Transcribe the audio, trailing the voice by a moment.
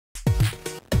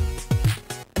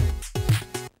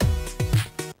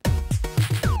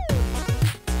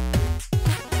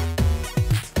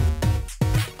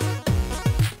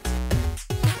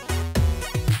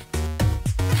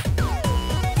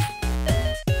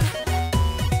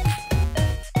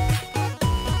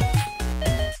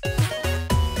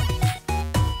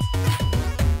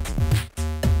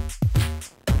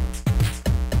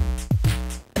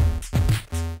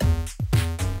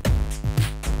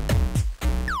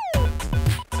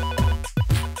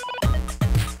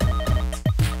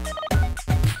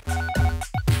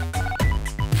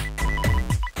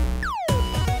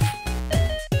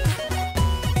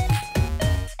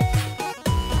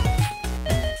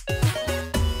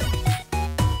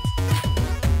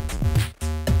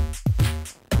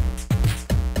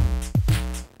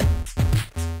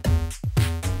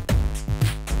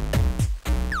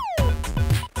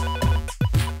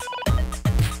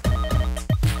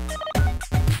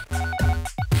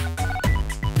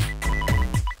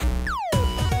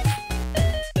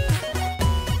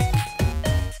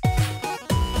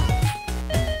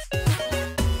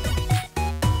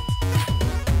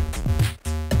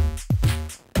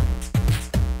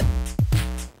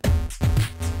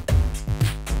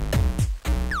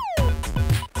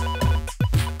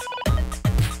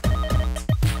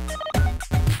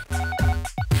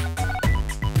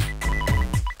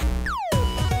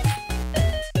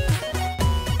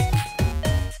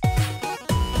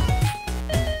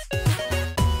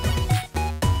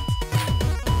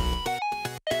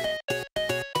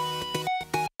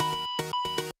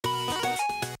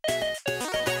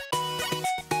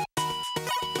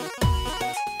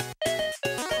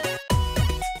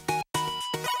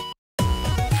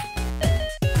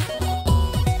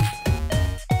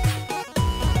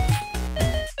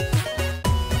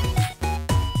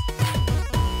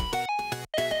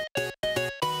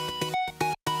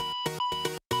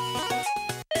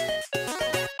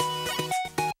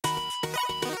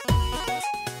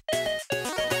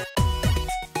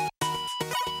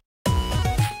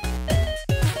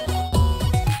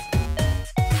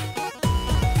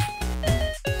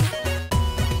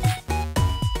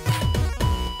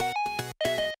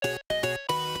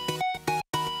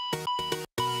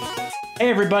Hey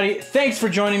everybody, thanks for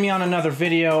joining me on another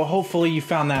video. Hopefully you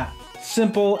found that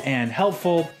simple and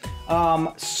helpful.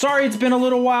 Sorry it's been a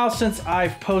little while since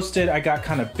I've posted. I got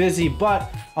kind of busy,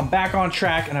 but I'm back on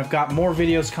track and I've got more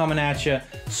videos coming at you.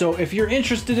 So if you're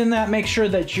interested in that, make sure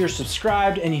that you're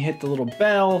subscribed and you hit the little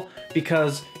bell,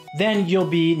 because then you'll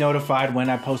be notified when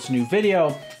I post a new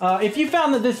video. If you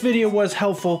found that this video was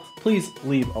helpful, please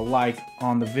leave a like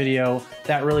on the video.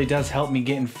 That really does help me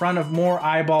get in front of more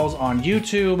eyeballs on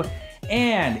YouTube.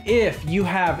 And if you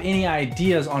have any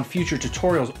ideas on future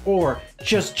tutorials or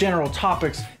just general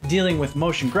topics dealing with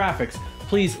motion graphics,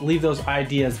 please leave those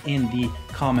ideas in the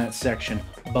comment section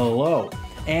below.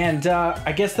 And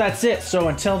I guess that's it. So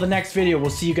until the next video,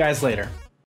 we'll see you guys later.